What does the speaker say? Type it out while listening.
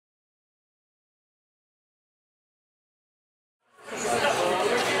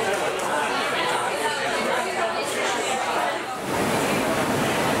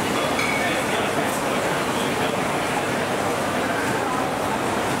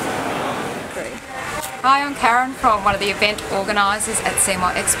Hi, I'm Karen from one of the event organisers at Seymour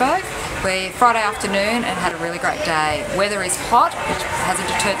Expo. We're Friday afternoon and had a really great day. Weather is hot, which hasn't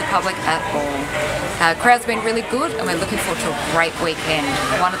deterred the public at all. Crowd's been really good and we're looking forward to a great weekend.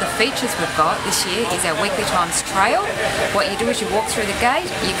 One of the features we've got this year is our Weekly Times Trail. What you do is you walk through the gate,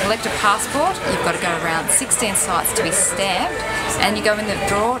 you collect a passport, you've got to go around 16 sites to be stamped, and you go in the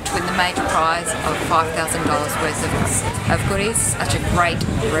draw to win the major prize of $5,000 worth of goodies. Such a great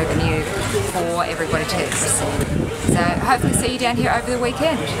revenue for everybody to receive. So hopefully see you down here over the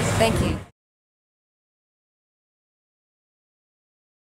weekend. Thank you.